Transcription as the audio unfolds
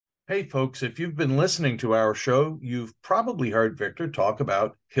Hey, folks, if you've been listening to our show, you've probably heard Victor talk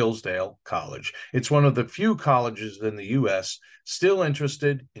about Hillsdale College. It's one of the few colleges in the U.S. still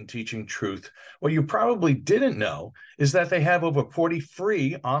interested in teaching truth. What you probably didn't know is that they have over 40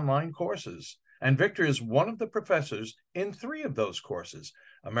 free online courses. And Victor is one of the professors in 3 of those courses: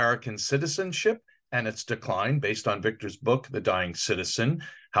 American Citizenship and Its Decline, based on Victor's book, The Dying Citizen,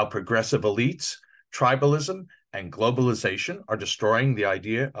 How Progressive Elites, Tribalism, and Globalization Are Destroying the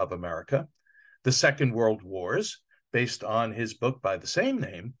Idea of America, The Second World Wars, based on his book by the same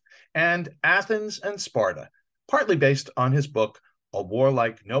name, and Athens and Sparta, partly based on his book, A War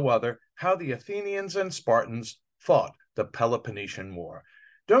Like No Other, How the Athenians and Spartans Fought the Peloponnesian War.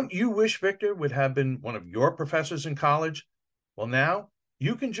 Don't you wish Victor would have been one of your professors in college? Well, now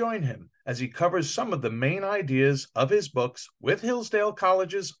you can join him as he covers some of the main ideas of his books with Hillsdale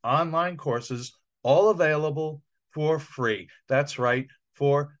College's online courses, all available for free. That's right,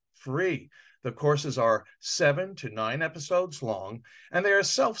 for free. The courses are 7 to 9 episodes long, and they are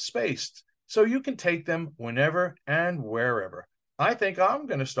self-spaced, so you can take them whenever and wherever. I think I'm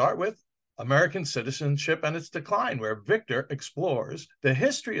going to start with American Citizenship and Its Decline, where Victor explores the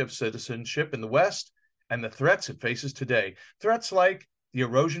history of citizenship in the West and the threats it faces today. Threats like the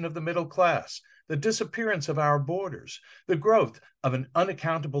erosion of the middle class, the disappearance of our borders, the growth of an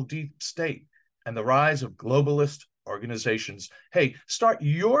unaccountable deep state, and the rise of globalist organizations. Hey, start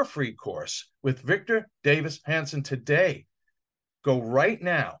your free course with Victor Davis Hanson today. Go right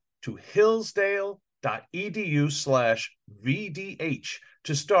now to hillsdale.edu/VDH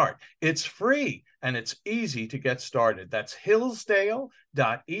to start. It's free and it's easy to get started. That's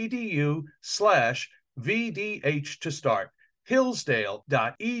hillsdale.edu/VDH to start.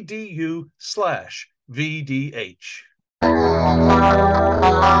 hillsdale.edu/VDH.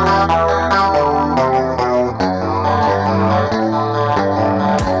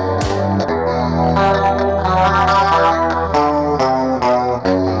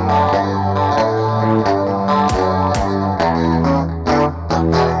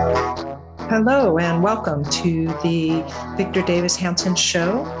 Hello and welcome to the Victor Davis Hanson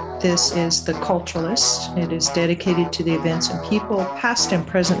Show. This is the Culturalist. It is dedicated to the events and people, past and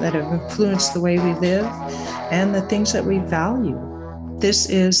present, that have influenced the way we live and the things that we value. This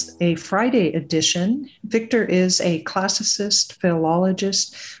is a Friday edition. Victor is a classicist,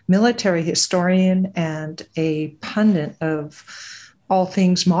 philologist, military historian, and a pundit of all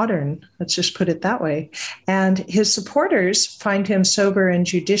things modern. Let's just put it that way. And his supporters find him sober and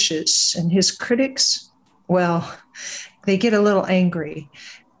judicious, and his critics, well, they get a little angry.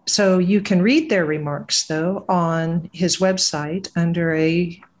 So you can read their remarks, though, on his website under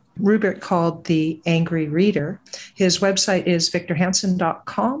a rubric called The Angry Reader. His website is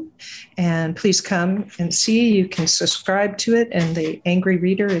victorhanson.com, and please come and see. You can subscribe to it, and The Angry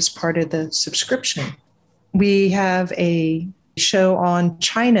Reader is part of the subscription. We have a show on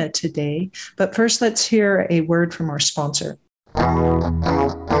China today, but first let's hear a word from our sponsor.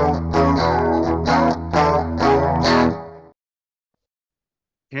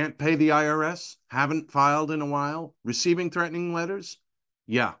 Can't pay the IRS? Haven't filed in a while? Receiving threatening letters?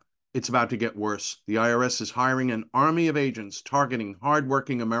 Yeah, it's about to get worse. The IRS is hiring an army of agents targeting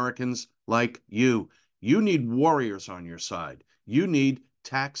hardworking Americans like you. You need warriors on your side. You need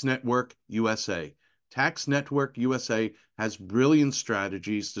Tax Network USA. Tax Network USA has brilliant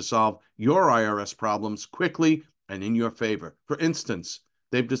strategies to solve your IRS problems quickly and in your favor. For instance,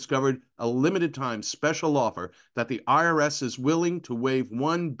 they've discovered a limited-time special offer that the IRS is willing to waive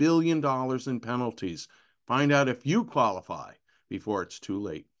 $1 billion in penalties. Find out if you qualify before it's too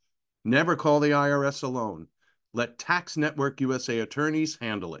late. Never call the IRS alone. Let Tax Network USA attorneys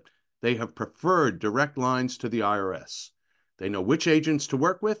handle it. They have preferred direct lines to the IRS. They know which agents to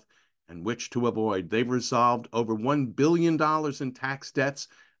work with and which to avoid. They've resolved over $1 billion in tax debts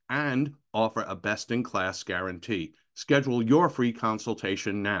and offer a best-in-class guarantee. Schedule your free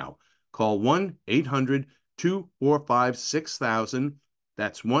consultation now. Call 1-800-245-6000.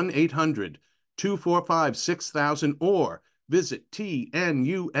 That's 1-800-245-6000, or visit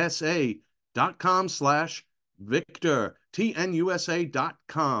tnusa.com/Victor.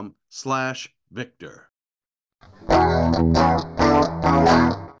 tnusa.com/Victor.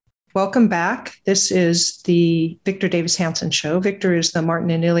 Welcome back. This is the Victor Davis Hanson Show. Victor is the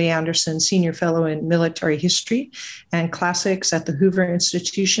Martin and Illie Anderson Senior Fellow in Military History and Classics at the Hoover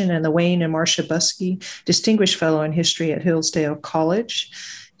Institution and the Wayne and Marcia Buskey Distinguished Fellow in History at Hillsdale College.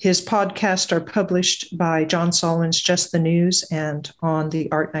 His podcasts are published by John Solomon's Just the News and on the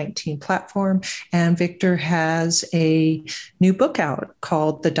Art19 platform. And Victor has a new book out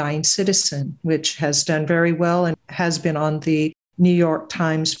called The Dying Citizen, which has done very well and has been on the New York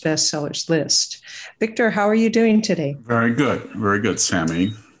Times bestsellers list. Victor, how are you doing today? Very good. Very good,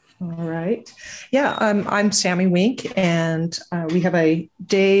 Sammy. All right. Yeah, I'm Sammy Wink, and we have a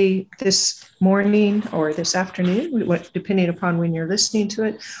day this morning or this afternoon, depending upon when you're listening to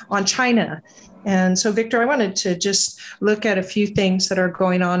it, on China. And so, Victor, I wanted to just look at a few things that are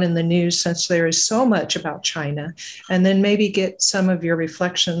going on in the news since there is so much about China, and then maybe get some of your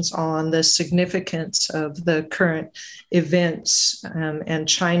reflections on the significance of the current events and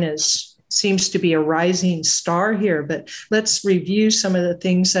China's seems to be a rising star here, but let's review some of the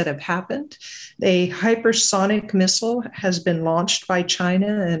things that have happened. A hypersonic missile has been launched by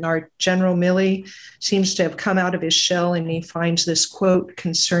China, and our General Milley seems to have come out of his shell, and he finds this quote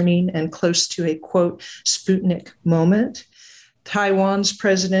concerning and close to a quote Sputnik moment. Taiwan's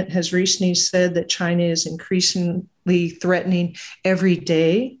president has recently said that China is increasingly threatening every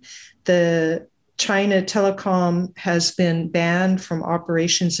day. The China Telecom has been banned from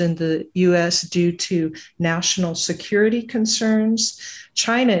operations in the US due to national security concerns.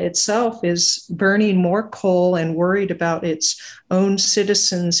 China itself is burning more coal and worried about its own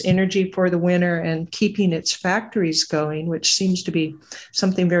citizens' energy for the winter and keeping its factories going, which seems to be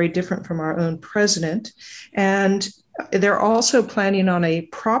something very different from our own president. And they're also planning on a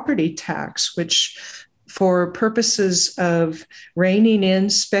property tax, which for purposes of reining in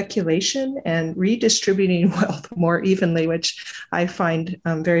speculation and redistributing wealth more evenly, which I find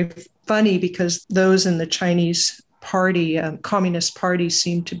very funny because those in the Chinese party, Communist Party,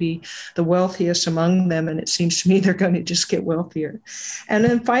 seem to be the wealthiest among them, and it seems to me they're going to just get wealthier. And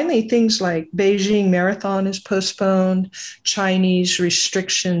then finally, things like Beijing Marathon is postponed, Chinese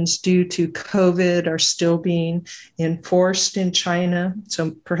restrictions due to COVID are still being enforced in China,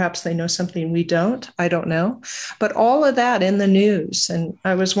 so perhaps they know something we don't, I don't know. But all of that in the news, and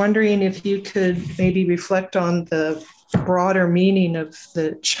I was wondering if you could maybe reflect on the broader meaning of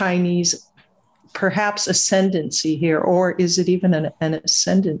the Chinese perhaps ascendancy here, or is it even an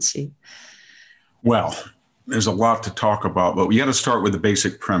ascendancy? Well, there's a lot to talk about, but we got to start with the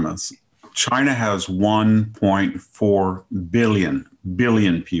basic premise. China has 1.4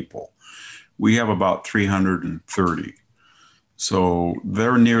 billion people. We have about 330. So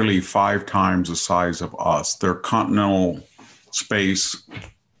they're nearly 5 times the size of us. Their continental space,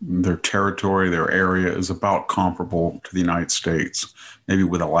 their territory, their area is about comparable to the United States. Maybe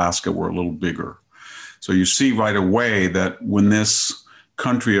with Alaska, we're a little bigger. So you see right away that when this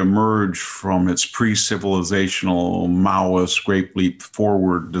country emerged from its pre-civilizational Maoist Great Leap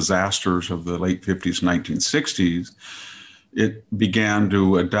Forward disasters of the late 50s, 1960s, it began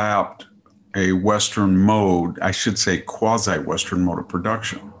to adapt a Western mode, I should say quasi-Western mode of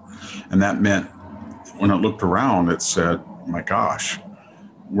production. And that meant when it looked around, it said, my gosh,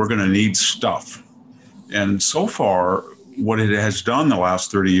 we're going to need stuff. And so far, what it has done the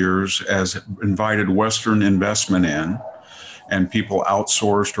last 30 years has invited Western investment in, and people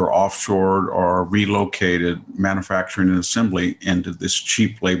outsourced or offshored or relocated manufacturing and assembly into this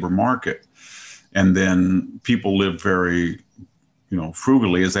cheap labor market. And then people lived very,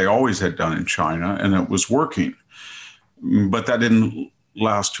 frugally, as they always had done in China, and it was working. But that didn't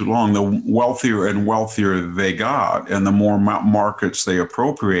last too long. The wealthier and wealthier they got, and the more markets they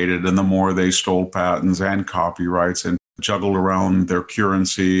appropriated, and the more they stole patents and copyrights and juggled around their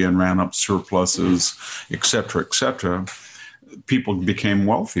currency and ran up surpluses, et cetera, people became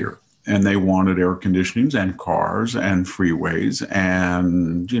wealthier. And they wanted air conditionings and cars and freeways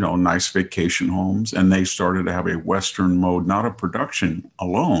and, nice vacation homes. And they started to have a Western mode, not of production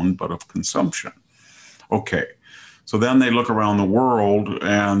alone, but of consumption. Okay. So then they look around the world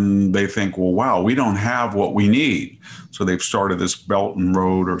and they think, well, wow, we don't have what we need. So they've started this Belt and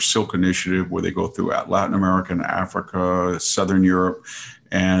Road or Silk Initiative where they go through Latin America and Africa, Southern Europe,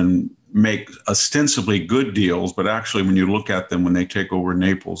 and make ostensibly good deals. But actually, when you look at them, when they take over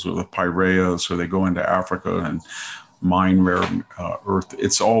Naples or the Piraeus, or they go into Africa and mine rare earth,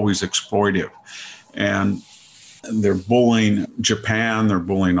 it's always exploitive. And they're bullying Japan, they're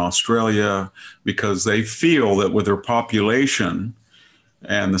bullying Australia, because they feel that with their population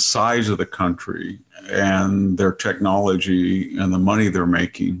and the size of the country and their technology and the money they're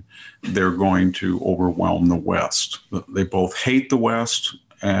making, they're going to overwhelm the West. They both hate the West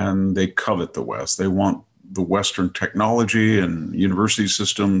and they covet the West. They want the Western technology and university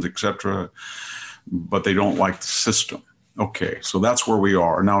systems, et cetera, but they don't like the system. Okay, so that's where we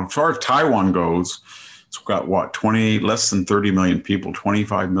are. Now, as far as Taiwan goes, it's got less than 30 million people,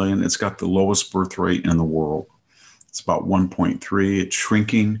 25 million. It's got the lowest birth rate in the world. It's about 1.3. It's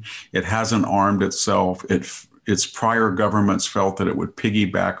shrinking. It hasn't armed itself. Its prior governments felt that it would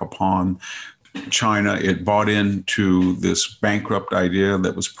piggyback upon China. It bought into this bankrupt idea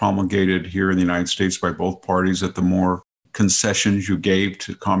that was promulgated here in the United States by both parties, that the more concessions you gave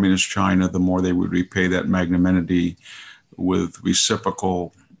to communist China, the more they would repay that magnanimity with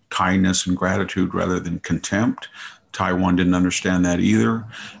reciprocal kindness and gratitude rather than contempt. Taiwan didn't understand that either.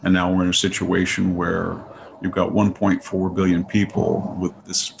 And now we're in a situation where you've got 1.4 billion people with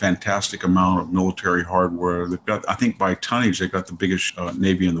this fantastic amount of military hardware. They've got, I think by tonnage, they've got the biggest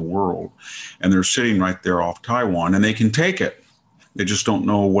Navy in the world. And they're sitting right there off Taiwan, and they can take it. They just don't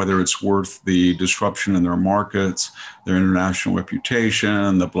know whether it's worth the disruption in their markets, their international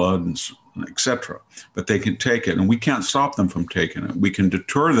reputation, the blood, etc. But they can take it, and we can't stop them from taking it. We can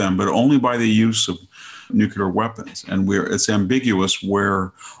deter them, but only by the use of nuclear weapons. And it's ambiguous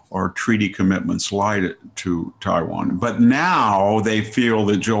where our treaty commitments lie to Taiwan. But now they feel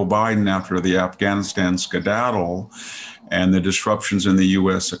that Joe Biden, after the Afghanistan skedaddle and the disruptions in the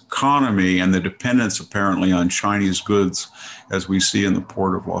U.S. economy and the dependence apparently on Chinese goods, as we see in the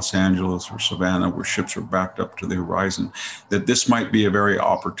port of Los Angeles or Savannah, where ships are backed up to the horizon, that this might be a very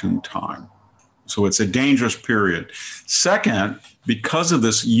opportune time. So it's a dangerous period. Second, because of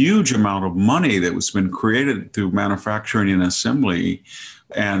this huge amount of money that has been created through manufacturing and assembly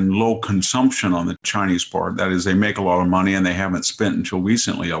and low consumption on the Chinese part, that is, they make a lot of money and they haven't spent until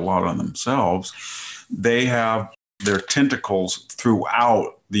recently a lot on themselves, they have their tentacles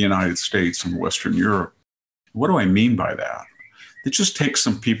throughout the United States and Western Europe. What do I mean by that? It just takes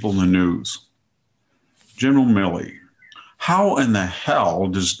some people in the news. General Milley. How in the hell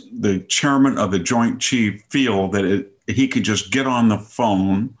does the chairman of the Joint Chief feel that he could just get on the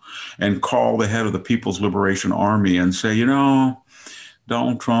phone and call the head of the People's Liberation Army and say, you know,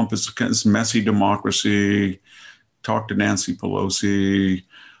 Donald Trump is a messy democracy, talk to Nancy Pelosi.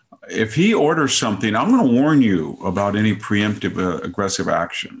 If he orders something, I'm going to warn you about any preemptive aggressive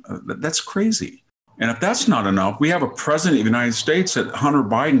action. That's crazy. And if that's not enough, we have a president of the United States that Hunter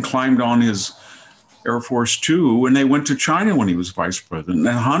Biden climbed on his Air Force Two when they went to China when he was vice president.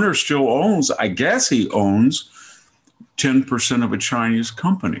 And Hunter still owns, I guess he owns 10% of a Chinese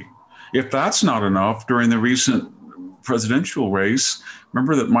company. If that's not enough, during the recent presidential race,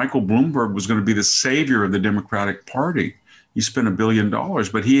 remember that Michael Bloomberg was going to be the savior of the Democratic Party. He spent $1 billion,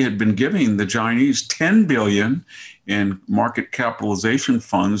 but he had been giving the Chinese $10 billion in market capitalization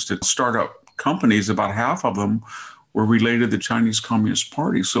funds to start up companies. About half of them were related to the Chinese Communist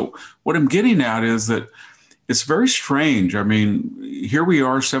Party. So what I'm getting at is that it's very strange. I mean, here we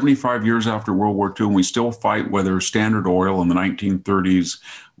are 75 years after World War II, and we still fight whether Standard Oil in the 1930s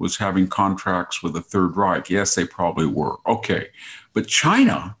was having contracts with the Third Reich. Yes, they probably were. Okay. But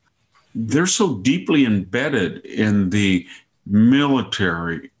China, they're so deeply embedded in the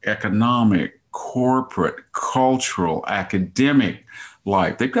military, economic, corporate, cultural, academic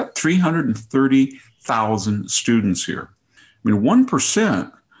life. They've got 330,000 students here. I mean,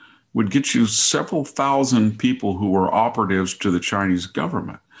 1% would get you several thousand people who are operatives to the Chinese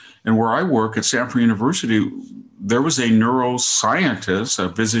government. And where I work at Stanford University, there was a neuroscientist, a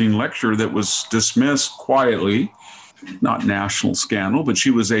visiting lecturer that was dismissed quietly, not national scandal, but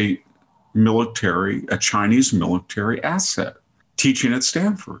she was a Chinese military asset teaching at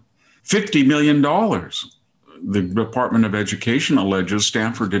Stanford. $50 million. The Department of Education alleges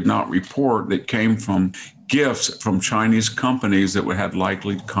Stanford did not report that came from gifts from Chinese companies that had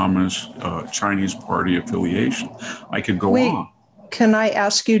likely Communist Chinese Party affiliation. I could go on. Can I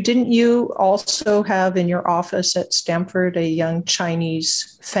ask you, didn't you also have in your office at Stanford a young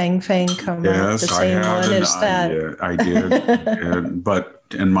Chinese Fang come out? The same one as that? Yeah, I did. But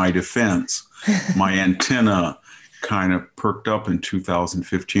in my defense, my antenna kind of perked up in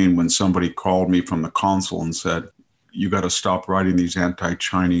 2015 when somebody called me from the consul and said, you got to stop writing these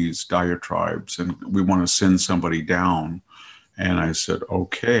anti-Chinese diatribes and we want to send somebody down. And I said,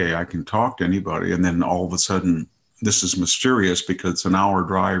 okay, I can talk to anybody. And then all of a sudden, this is mysterious because it's an hour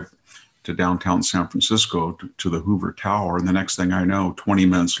drive to downtown San Francisco to the Hoover Tower. And the next thing I know, 20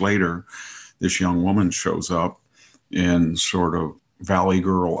 minutes later, this young woman shows up in sort of Valley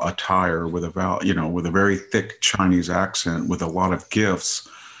Girl attire with a very thick Chinese accent with a lot of gifts.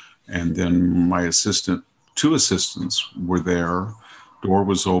 And then my two assistants were there. Door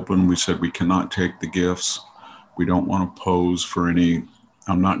was open. We said, we cannot take the gifts. We don't want to pose for any.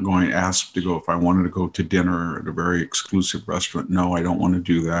 I'm not going to ask to go if I wanted to go to dinner at a very exclusive restaurant. No, I don't want to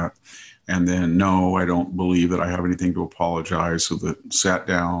do that. And then, no, I don't believe that I have anything to apologize. So that sat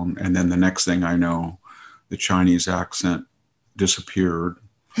down. And then the next thing I know, the Chinese accent disappeared.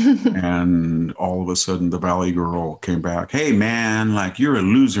 And all of a sudden the Valley Girl came back. Hey man, like you're a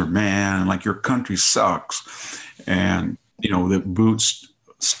loser, man. Like your country sucks. And, the boots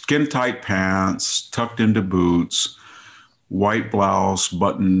skin tight pants, tucked into boots, white blouse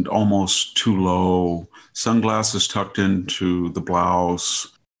buttoned almost too low, sunglasses tucked into the blouse,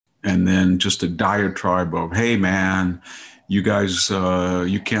 and then just a diatribe of, hey, man, you guys,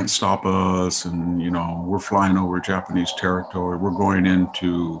 you can't stop us. And, we're flying over Japanese territory. We're going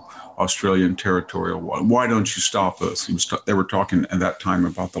into Australian territory. Why don't you stop us? They were talking at that time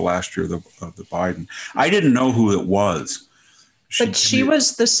about the last year of the Biden. I didn't know who it was. She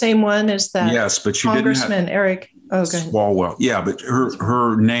was the same one as that. Yes, but she Congressman didn't have, Eric. Oh, go ahead. Swalwell. Yeah, but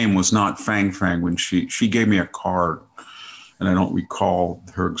her name was not Fang Fang when she gave me a card, and I don't recall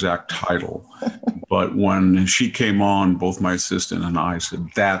her exact title. But when she came on, both my assistant and I said,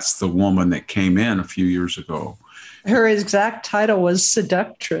 that's the woman that came in a few years ago. Her exact title was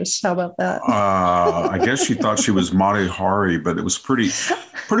seductress. How about that? I guess she thought she was Mari Hari, but it was put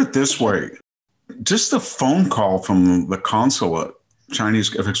it this way. Just a phone call from the consulate,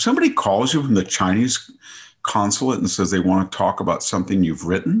 Chinese, if somebody calls you from the Chinese consulate and says they want to talk about something you've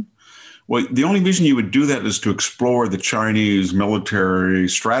written, well, the only reason you would do that is to explore the Chinese military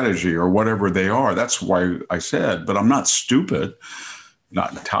strategy or whatever they are. That's why I said, but I'm not stupid,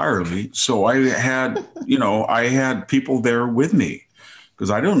 not entirely. So I had people there with me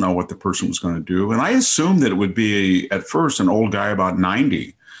because I don't know what the person was going to do. And I assumed that it would be at first an old guy about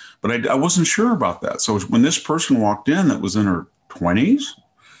 90, but I wasn't sure about that. So when this person walked in that was in her 20s,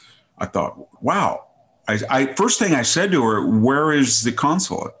 I thought, wow. First thing I said to her, where is the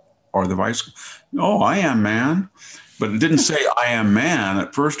consulate? Or the vice, oh, I am man. But it didn't say I am man.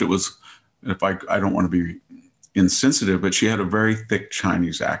 At first it was, I don't want to be insensitive, but she had a very thick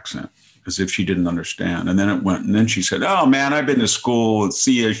Chinese accent, as if she didn't understand. And then it went, and then she said, oh man, I've been to school at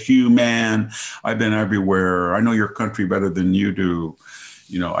CSU, man. I've been everywhere. I know your country better than you do.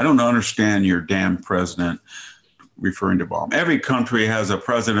 I don't understand your damn president, referring to Obama. Every country has a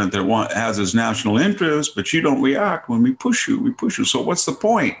president that has his national interest, but you don't react when we push you. So what's the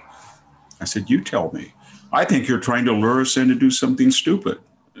point? I said, you tell me. I think you're trying to lure us in to do something stupid.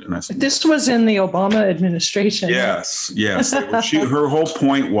 And I said, this was in the Obama administration. Yes. Her whole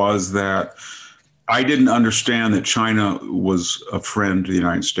point was that I didn't understand that China was a friend to the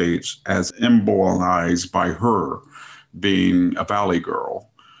United States as embolized by her being a valley girl,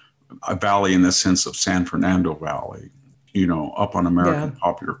 a valley in the sense of San Fernando Valley, up on American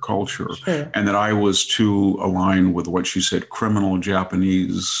popular culture. Sure. And that I was too aligned with what she said, criminal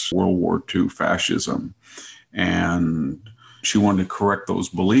Japanese World War II fascism. And she wanted to correct those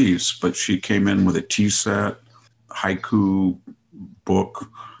beliefs, but she came in with a tea set, haiku book.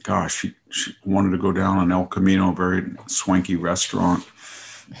 Gosh, she wanted to go down on El Camino, a very swanky restaurant.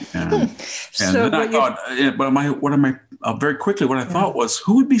 And then I thought, very quickly, what I thought was,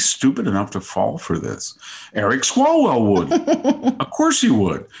 who would be stupid enough to fall for this? Eric Swalwell would. Of course he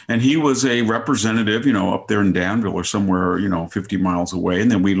would. And he was a representative, up there in Danville or somewhere, 50 miles away.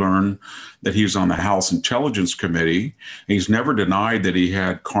 And then we learned that he was on the House Intelligence Committee. He's never denied that he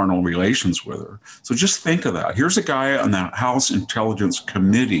had carnal relations with her. So just think of that. Here's a guy on the House Intelligence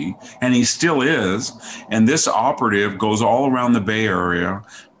Committee, and he still is. And this operative goes all around the Bay Area,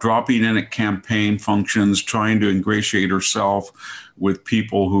 dropping in at campaign functions, trying to ingratiate herself with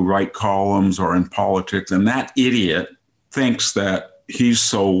people who write columns or in politics. And that idiot thinks that he's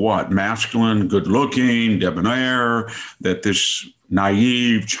so what? Masculine, good looking, debonair, that this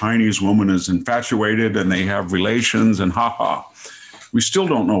naive Chinese woman is infatuated and they have relations and We still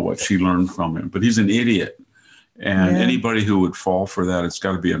don't know what she learned from him, but he's an idiot. And anybody who would fall for that, it's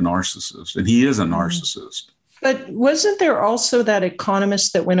got to be a narcissist. And he is a narcissist. But wasn't there also that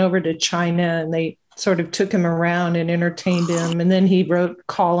economist that went over to China and they sort of took him around and entertained him? And then he wrote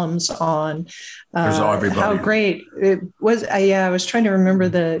columns on how great it was. I was trying to remember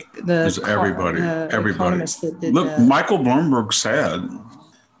everybody. Economist that did Look, that. Michael Bloomberg said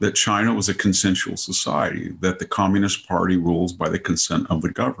that China was a consensual society, that the Communist Party rules by the consent of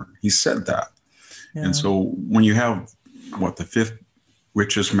the governed. He said that. Yeah. And so when you have, the fifth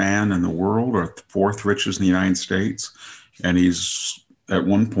richest man in the world or the fourth richest in the United States, and he's at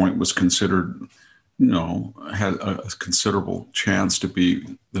one point was considered, had a considerable chance to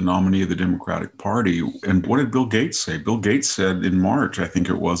be the nominee of the Democratic Party. And what did Bill Gates say? Bill Gates said in March, I think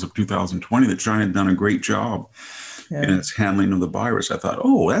it was, of 2020, that China had done a great job in its handling of the virus. I thought,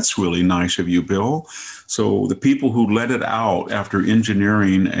 oh, that's really nice of you, Bill. So the people who let it out after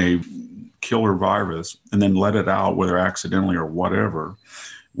engineering a killer virus and then let it out, whether accidentally or whatever,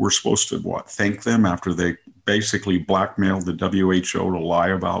 we're supposed to thank them after they basically blackmailed the WHO to lie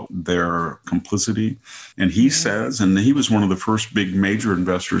about their complicity. And he says, and he was one of the first big major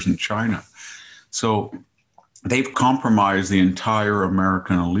investors in China. So they've compromised the entire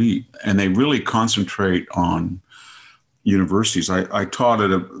American elite, and they really concentrate on universities. I taught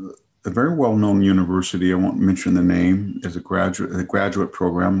at a very well-known university. I won't mention the name, as a graduate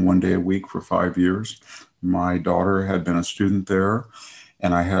program, 1 day a week for 5 years. My daughter had been a student there,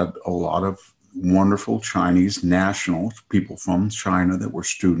 and I had a lot of wonderful Chinese nationals, people from China that were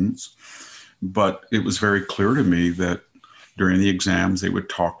students. But it was very clear to me that during the exams, they would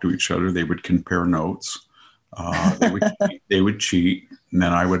talk to each other, they would compare notes, they would cheat, and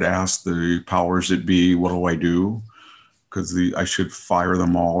then I would ask the powers that be, what do I do? Because I should fire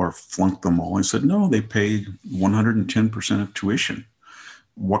them all or flunk them all. I said, no, they pay 110% of tuition.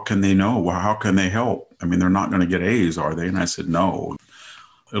 What can they know? Well, how can they help? I mean, they're not going to get A's, are they? And I said, no,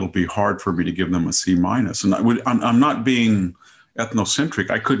 it'll be hard for me to give them a C minus. And I'm not being ethnocentric.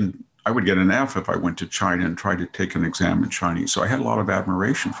 I would get an F if I went to China and tried to take an exam in Chinese. So I had a lot of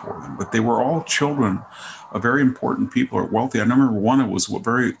admiration for them, but they were all children of very important people, or wealthy. I remember one that was a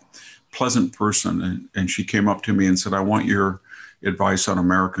very pleasant person, and she came up to me and said, I want your advice on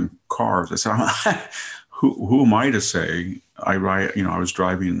American cars. I said, who am I to say? I was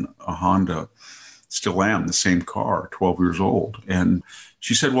driving a Honda, still am, the same car, 12 years old. And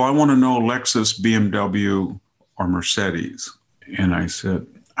she said, well, I want to know Lexus, BMW, or Mercedes. And I said,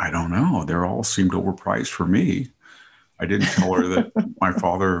 I don't know. They all seemed overpriced for me. I didn't tell her that my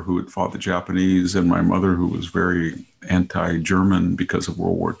father, who had fought the Japanese, and my mother, who was very anti-German because of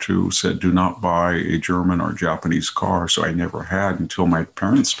World War II, said, do not buy a German or Japanese car. So I never had until my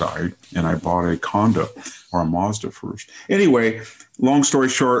parents died, and I bought a Honda or a Mazda first. Anyway, long story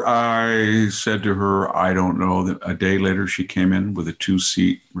short, I said to her, I don't know. That a day later, she came in with a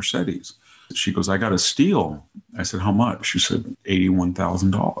 2-seat Mercedes. She goes, I got a steal. I said, how much? She said,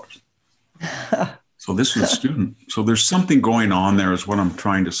 $81,000. So this was a student. So there's something going on there, is what I'm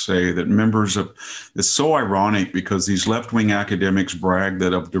trying to say, that members of, it's so ironic because these left-wing academics brag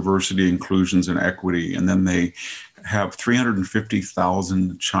that of diversity, inclusions, and equity, and then they have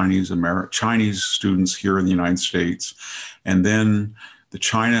 350,000 Chinese students here in the United States. And then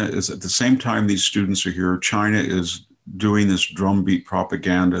China is, at the same time these students are here, China is doing this drumbeat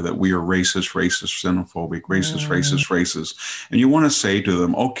propaganda that we are racist, xenophobic, racist. And you want to say to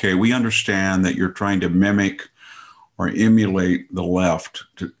them, okay, we understand that you're trying to mimic or emulate the left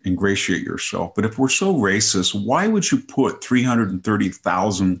to ingratiate yourself. But if we're so racist, why would you put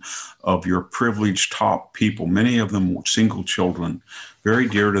 330,000 of your privileged top people, many of them single children, very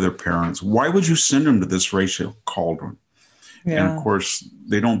dear to their parents, why would you send them to this racial cauldron? Yeah. And of course,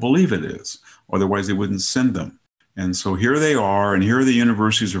 they don't believe it is. Otherwise, they wouldn't send them. And so here they are, and here the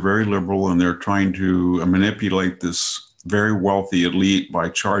universities are very liberal, and they're trying to manipulate this very wealthy elite by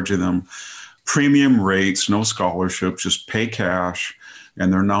charging them premium rates, no scholarships, just pay cash.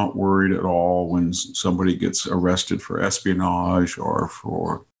 And they're not worried at all when somebody gets arrested for espionage or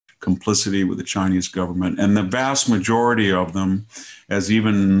for complicity with the Chinese government. And the vast majority of them, as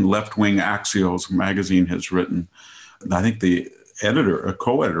even Left-Wing Axios magazine has written, I think the editor, a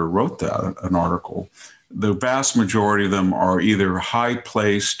co-editor wrote that, an article. The vast majority of them are either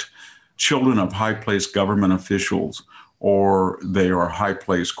high-placed children of high-placed government officials, or they are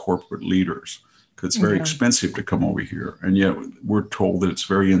high-placed corporate leaders, because it's very expensive to come over here. And yet we're told that it's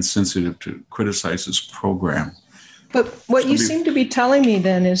very insensitive to criticize this program. But what you seem to be telling me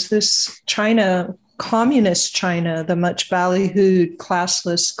then is this China, communist China, the much ballyhooed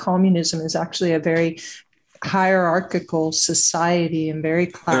classless communism, is actually a very hierarchical society and very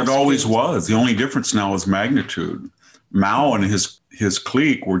class. It always was. The only difference now is magnitude. Mao and his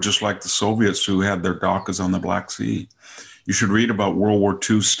clique were just like the Soviets who had their dakas on the Black Sea. You should read about World War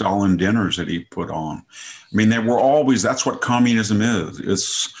II Stalin dinners that he put on. I mean, they were always, that's what communism is.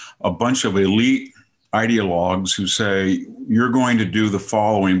 It's a bunch of elite ideologues who say, you're going to do the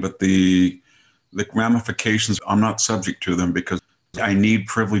following, but the ramifications, I'm not subject to them because I need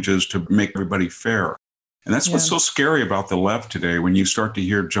privileges to make everybody fair. And that's what's so scary about the left today, when you start to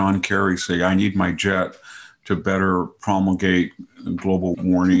hear John Kerry say, I need my jet to better promulgate global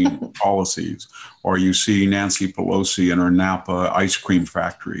warming policies. Or you see Nancy Pelosi in her Napa ice cream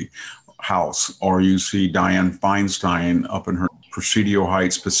factory house. Or you see Dianne Feinstein up in her Presidio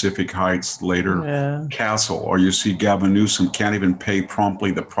Heights, Pacific Heights, later castle. Or you see Gavin Newsom can't even pay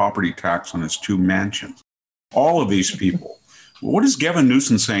promptly the property tax on his 2 mansions. All of these people. What is Gavin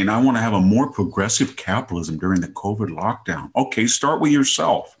Newsom saying? I want to have a more progressive capitalism during the COVID lockdown. Okay, start with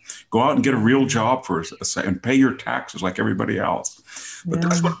yourself. Go out and get a real job first and pay your taxes like everybody else. But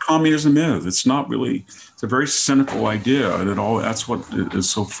that's what communism is. It's not really, it's a very cynical idea. And that's what is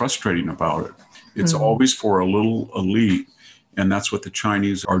so frustrating about it. It's always for a little elite. And that's what the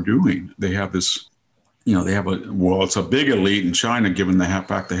Chinese are doing. They have this they have it's a big elite in China, given the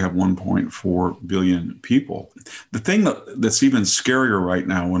fact they have 1.4 billion people. The thing that's even scarier right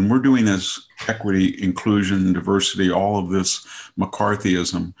now, when we're doing this equity, inclusion, diversity, all of this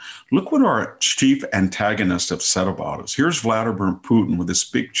McCarthyism, look what our chief antagonists have said about us. Here's Vladimir Putin with this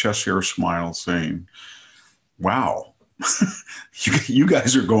big chest hair smile saying, wow, you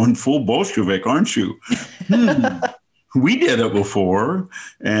guys are going full Bolshevik, aren't you? We did it before,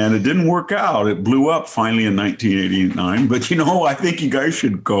 and it didn't work out. It blew up finally in 1989. But, I think you guys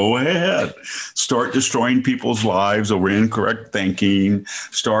should go ahead. Start destroying people's lives over incorrect thinking.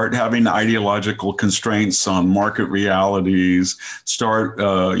 Start having ideological constraints on market realities. Start,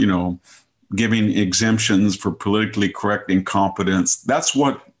 giving exemptions for politically correct incompetence. That's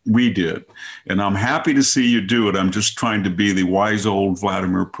what we did. And I'm happy to see you do it. I'm just trying to be the wise old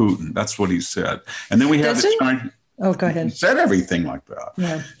Vladimir Putin. That's what he said. And then we have the Chinese. Oh, go ahead. He said everything like that.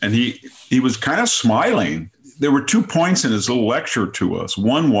 Yeah. And he was kind of smiling. There were 2 points in his little lecture to us.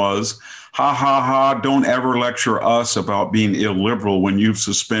 One was, ha, ha, ha, don't ever lecture us about being illiberal when you've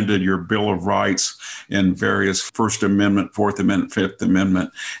suspended your Bill of Rights in various First Amendment, Fourth Amendment, Fifth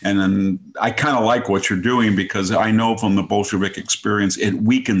Amendment. And then I kind of like what you're doing, because I know from the Bolshevik experience, it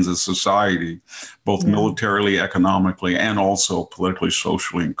weakens a society, both militarily, economically, and also politically,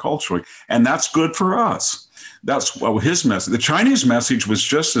 socially, and culturally. And that's good for us. That's his message. The Chinese message was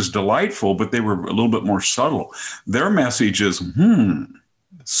just as delightful, but they were a little bit more subtle. Their message is,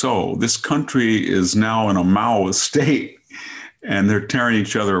 so this country is now in a Maoist state, and they're tearing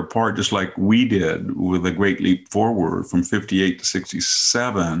each other apart just like we did with a great leap forward from 58 to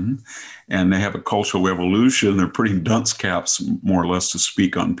 67. And they have a cultural revolution. They're putting dunce caps, more or less, to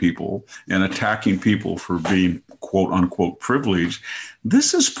speak on people and attacking people for being, quote unquote, privileged.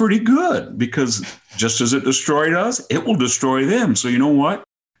 This is pretty good, because just as it destroyed us, it will destroy them. So you know what?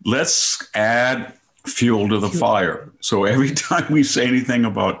 Let's add fuel to the fire. So every time we say anything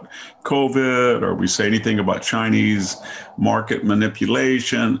about COVID, or we say anything about Chinese market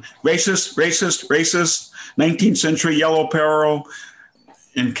manipulation, racist, 19th century yellow peril,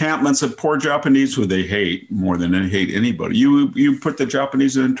 encampments of poor Japanese who they hate more than they hate anybody. You put the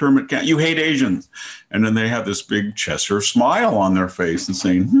Japanese in internment camp, you hate Asians. And then they have this big Cheshire smile on their face and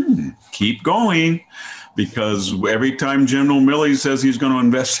saying, keep going. Because every time General Milley says he's going to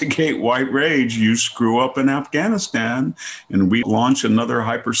investigate white rage, you screw up in Afghanistan and we launch another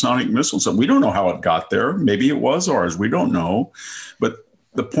hypersonic missile. So we don't know how it got there. Maybe it was ours. We don't know. But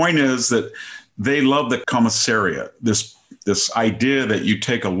the point is that they love the commissariat, this idea that you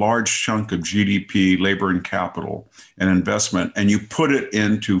take a large chunk of GDP, labor and capital and investment, and you put it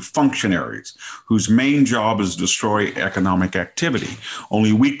into functionaries whose main job is to destroy economic activity.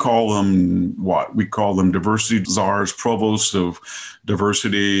 Only we call them what? We call them diversity czars, provosts of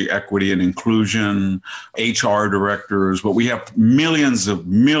diversity, equity, and inclusion, HR directors, but we have millions of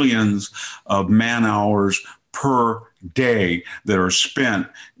man hours per day that are spent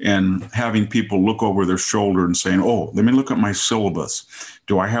in having people look over their shoulder and saying, oh, let me look at my syllabus.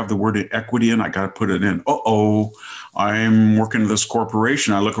 Do I have the word equity in? I got to put it in. I'm working at this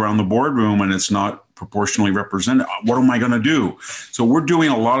corporation. I look around the boardroom and it's not proportionally represented. What am I going to do? So we're doing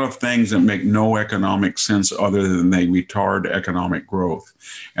a lot of things that make no economic sense other than they retard economic growth.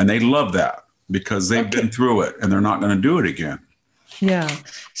 And they love that because they've been through it and they're not going to do it again. Yeah.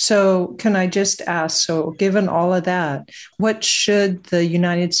 So can I just ask, so given all of that, what should the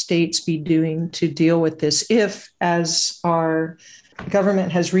United States be doing to deal with this if, as our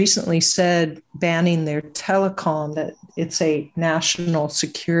government has recently said, banning their telecom, that it's a national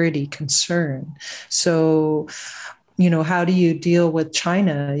security concern? So, how do you deal with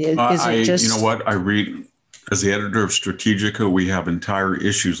China? Is it just... You know what? I read... As the editor of Strategica, we have entire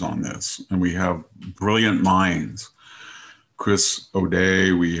issues on this, and we have brilliant minds. Chris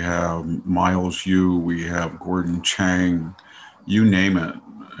O'Day, we have Miles Yu, we have Gordon Chang, you name it.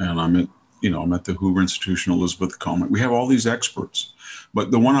 And I'm at the Hoover Institution, Elizabeth Coleman. We have all these experts,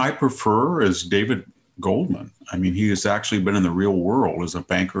 but the one I prefer is David Goldman. I mean, he has actually been in the real world as a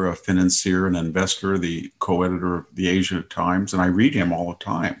banker, a financier, an investor, the co-editor of the Asia Times, and I read him all the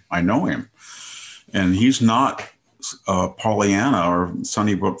time. I know him, and he's not a Pollyanna or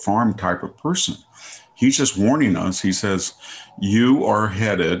Sunnybrook Farm type of person. He's just warning us. He says, you are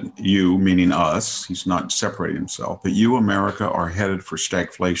headed, you meaning us, he's not separating himself, but you, America, are headed for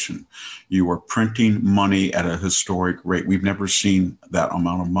stagflation. You are printing money at a historic rate. We've never seen that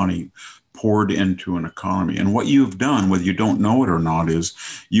amount of money poured into an economy. And what you've done, whether you don't know it or not, is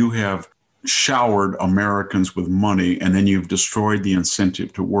you have showered Americans with money, and then you've destroyed the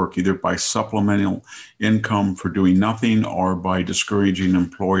incentive to work, either by supplemental income for doing nothing or by discouraging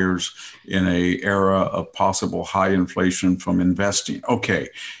employers in an era of possible high inflation from investing. Okay,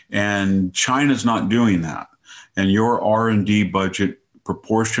 and China's not doing that. And your R&D budget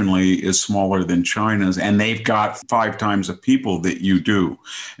proportionally is smaller than China's, and they've got 5 times the people that you do.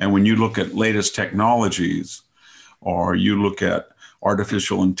 And when you look at latest technologies, or you look at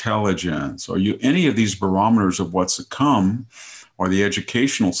artificial intelligence, or any of these barometers of what's to come, or the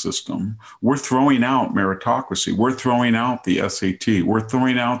educational system, we're throwing out meritocracy. We're throwing out the SAT. We're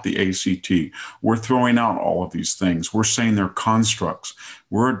throwing out the ACT. We're throwing out all of these things. We're saying they're constructs.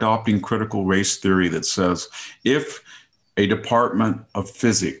 We're adopting critical race theory that says if a department of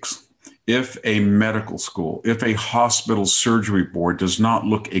physics, if a medical school, if a hospital surgery board does not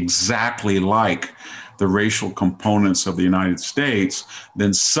look exactly like the racial components of the United States,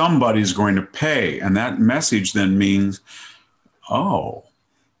 then somebody's going to pay. And that message then means, oh,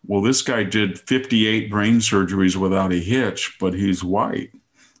 well, this guy did 58 brain surgeries without a hitch, but he's white.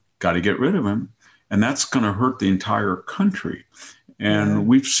 Got to get rid of him. And that's going to hurt the entire country. And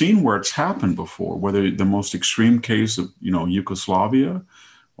we've seen where it's happened before, whether the most extreme case of, Yugoslavia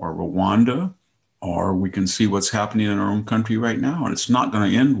or Rwanda, or we can see what's happening in our own country right now, and it's not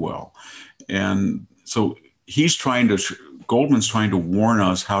going to end well. And so Goldman's trying to warn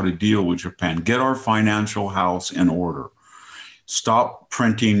us how to deal with Japan. Get our financial house in order. Stop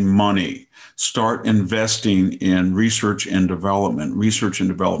printing money. Start investing in research and development.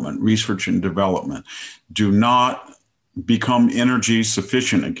 Do not become energy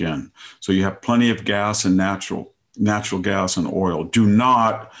sufficient again. So you have plenty of gas and natural gas and oil. Do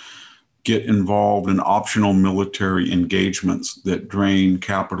not get involved in optional military engagements that drain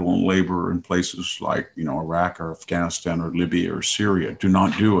capital and labor in places like, Iraq or Afghanistan or Libya or Syria. Do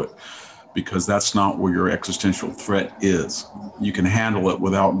not do it, because that's not where your existential threat is. You can handle it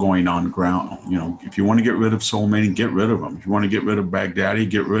without going on ground. If you want to get rid of Soleimani, get rid of them. If you want to get rid of Baghdadi,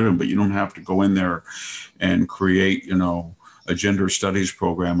 get rid of them, but you don't have to go in there and create, a gender studies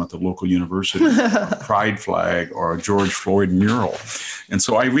program at the local university, a pride flag, or a George Floyd mural. And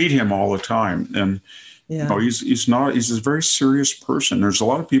so I read him all the time. And he's a very serious person. There's a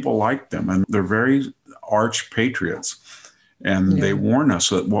lot of people like them, and they're very arch patriots. And they warn us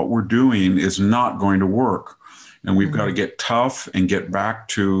that what we're doing is not going to work. And we've got to get tough and get back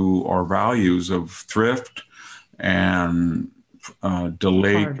to our values of thrift and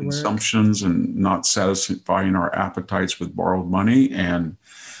delayed consumptions and not satisfying our appetites with borrowed money, and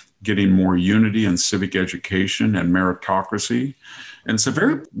getting more unity and civic education and meritocracy. And it's a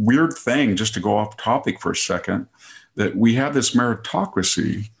very weird thing, just to go off topic for a second, that we have this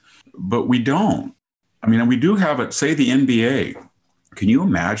meritocracy, but we don't. I mean, we do have it, say the NBA. Can you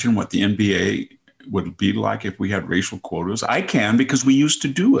imagine what the NBA would be like if we had racial quotas? I can, because we used to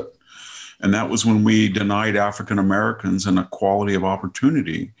do it. And that was when we denied African Americans an equality of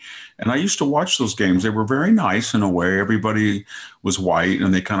opportunity. And I used to watch those games. They were very nice in a way. Everybody was white,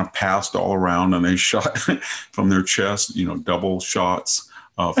 and they kind of passed all around, and they shot from their chest, double shots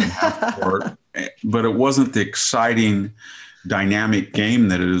from half court. But it wasn't the exciting, dynamic game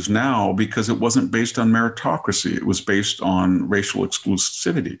that it is now, because it wasn't based on meritocracy. It was based on racial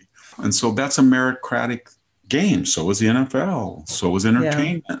exclusivity. And so that's a meritocratic game. So is the NFL. So is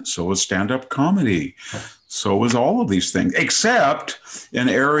entertainment. So is stand-up comedy. So is all of these things, except in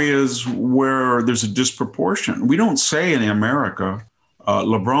areas where there's a disproportion. We don't say in America,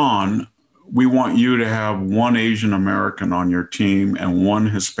 LeBron, we want you to have one Asian American on your team and one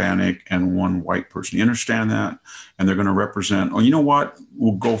Hispanic and one white person. You understand that? And they're going to represent, you know what?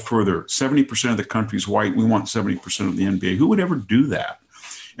 We'll go further. 70% of the country's white. We want 70% of the NBA. Who would ever do that?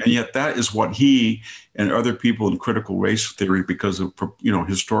 And yet that is what he and other people in critical race theory, because of,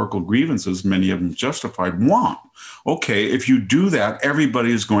 historical grievances, many of them justified, want. Okay, if you do that,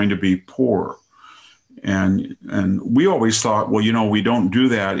 everybody is going to be poor. And we always thought, we don't do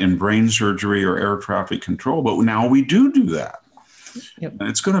that in brain surgery or air traffic control, but now we do that. Yep. And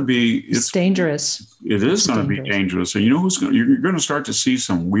it's going to be, it's dangerous. It is going to be dangerous. And you're going to start to see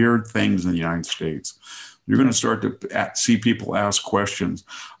some weird things in the United States. You're going to start to see people ask questions.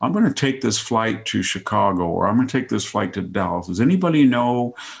 I'm going to take this flight to Chicago, or I'm going to take this flight to Dallas. Does anybody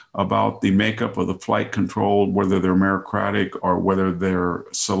know about the makeup of the flight control, whether they're meritocratic or whether they're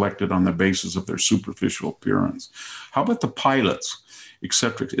selected on the basis of their superficial appearance? How about the pilots,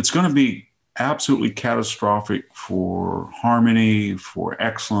 etc.? It's going to be absolutely catastrophic for harmony, for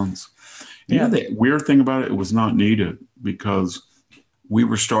excellence. Yeah. The weird thing about it was not needed, because we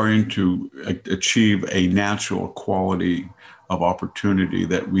were starting to achieve a natural equality of opportunity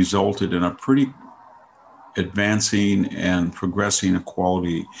that resulted in a pretty advancing and progressing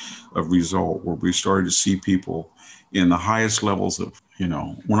equality of result, where we started to see people in the highest levels of,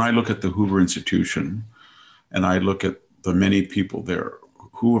 when I look at the Hoover Institution and I look at the many people there,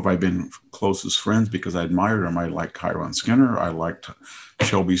 who have I been closest friends because I admired them? I liked Hiram Skinner, I liked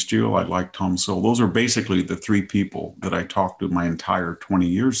Shelby Steele, I liked Tom Sowell. Those are basically the three people that I talked to my entire 20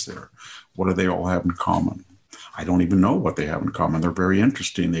 years there. What do they all have in common? I don't even know what they have in common. They're very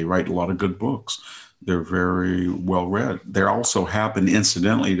interesting. They write a lot of good books. They're very well read. They also happen,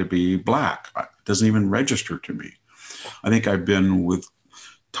 incidentally, to be Black. It doesn't even register to me. I think I've been with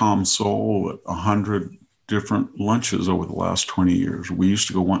Tom Sowell at 100 different lunches over the last 20 years. We used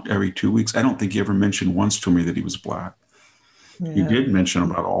to go every 2 weeks. I don't think he ever mentioned once to me that he was Black. Yeah. He did mention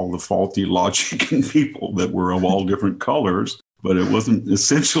about all the faulty logic in people that were of all different colors, but it wasn't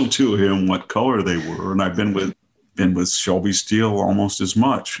essential to him what color they were. And I've been with Shelby Steele almost as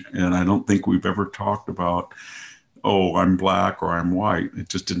much. And I don't think we've ever talked about, oh, I'm Black or I'm white. It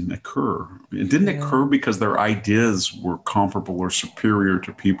just didn't occur. It didn't occur because their ideas were comparable or superior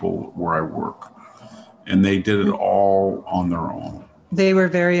to people where I work. And they did it all on their own. They were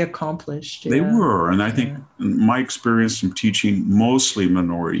very accomplished. They were. And I think my experience from teaching mostly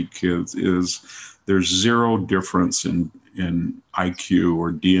minority kids is there's zero difference in IQ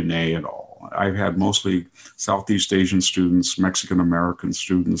or DNA at all. I've had mostly Southeast Asian students, Mexican American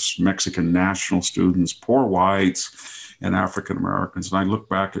students, Mexican national students, poor whites, and African Americans. And I look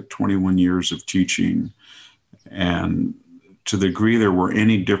back at 21 years of teaching, and to the degree there were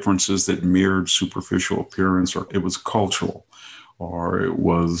any differences that mirrored superficial appearance, or it was cultural, or it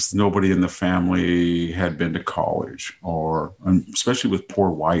was nobody in the family had been to college, or especially with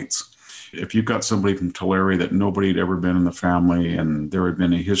poor whites. If you've got somebody from Tulare that nobody had ever been in the family and there had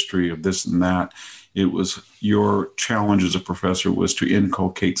been a history of this and that, it was your challenge as a professor was to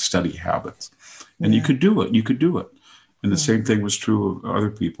inculcate study habits. And you could do it. And the same thing was true of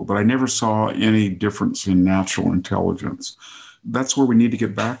other people. But I never saw any difference in natural intelligence. That's where we need to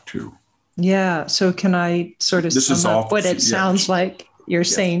get back to. Yeah. So can I sort of sum up what it sounds like you're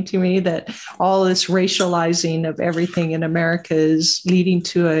saying to me, that all this racializing of everything in America is leading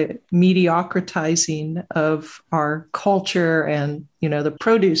to a mediocritizing of our culture and, the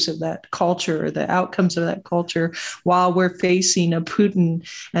produce of that culture, the outcomes of that culture, while we're facing a Putin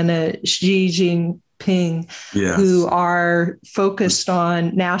and a Xi Jinping who are focused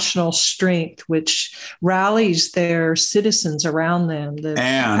on national strength, which rallies their citizens around them.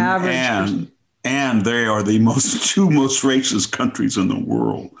 And they are the two most racist countries in the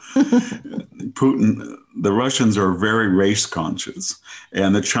world. Putin, the Russians are very race conscious,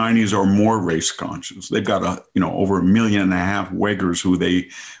 and the Chinese are more race conscious. They've got over 1.5 million Uyghurs who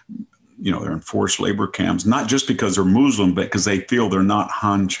they're in forced labor camps, not just because they're Muslim, but because they feel they're not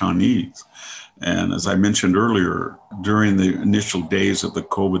Han Chinese. And as I mentioned earlier, during the initial days of the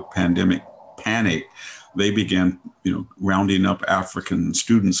COVID pandemic panic, they began, rounding up African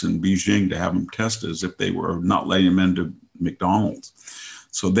students in Beijing to have them tested as if they were not letting them into McDonald's.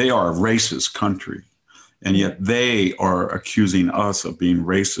 So they are a racist country. And yet they are accusing us of being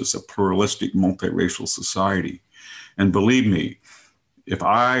racist, a pluralistic, multiracial society. And believe me, if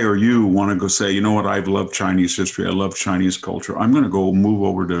I or you want to go say, I've loved Chinese history, I love Chinese culture, I'm going to go move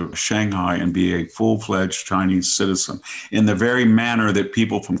over to Shanghai and be a full-fledged Chinese citizen in the very manner that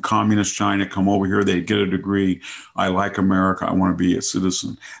people from communist China come over here, they get a degree, I like America, I want to be a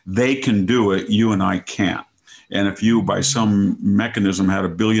citizen. They can do it, you and I can't. And if you, by some mechanism, had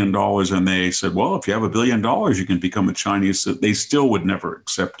 $1 billion and they said, well, if you have $1 billion, you can become a Chinese citizen, they still would never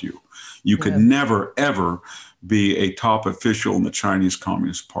accept you. You could never, ever be a top official in the Chinese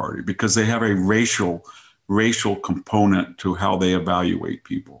Communist Party because they have a racial component to how they evaluate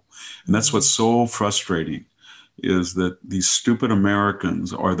people. And that's what's so frustrating, is that these stupid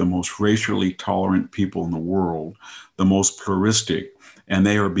Americans are the most racially tolerant people in the world, the most pluralistic, and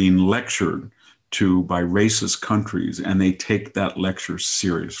they are being lectured to by racist countries, and they take that lecture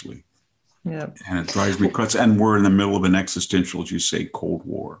seriously. Yeah. And it drives me nuts. And we're in the middle of an existential, as you say, Cold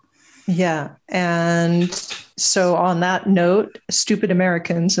War. Yeah. And so on that note, stupid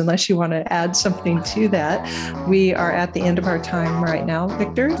Americans, unless you want to add something to that, we are at the end of our time right now,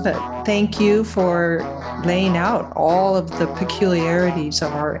 Victor. But thank you for laying out all of the peculiarities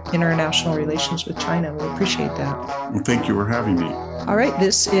of our international relations with China. We appreciate that. Well, thank you for having me. All right.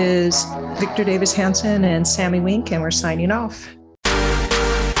 This is Victor Davis Hanson and Sammy Wink, and we're signing off.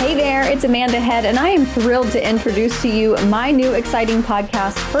 Hey there, it's Amanda Head, and I am thrilled to introduce to you my new exciting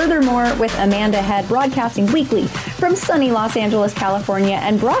podcast, Furthermore with Amanda Head, broadcasting weekly from sunny Los Angeles, California,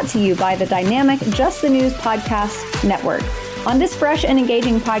 and brought to you by the dynamic Just the News Podcast Network. On this fresh and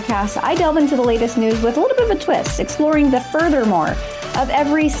engaging podcast, I delve into the latest news with a little bit of a twist, exploring the furthermore of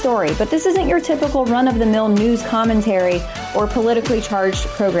every story. But this isn't your typical run-of-the-mill news commentary or politically charged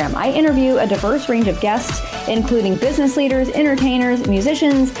program. I interview a diverse range of guests, including business leaders, entertainers,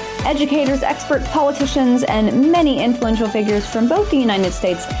 musicians, educators, experts, politicians, and many influential figures from both the United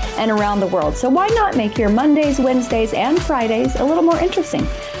States and around the world. So why not make your Mondays, Wednesdays, and Fridays a little more interesting?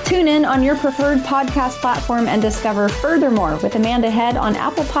 Tune in on your preferred podcast platform and discover Furthermore with Amanda Head on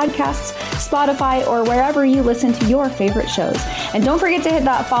Apple Podcasts, Spotify, or wherever you listen to your favorite shows. And don't forget to hit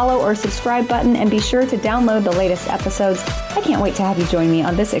that follow or subscribe button and be sure to download the latest episodes. I can't wait to have you join me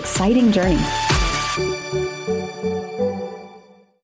on this exciting journey.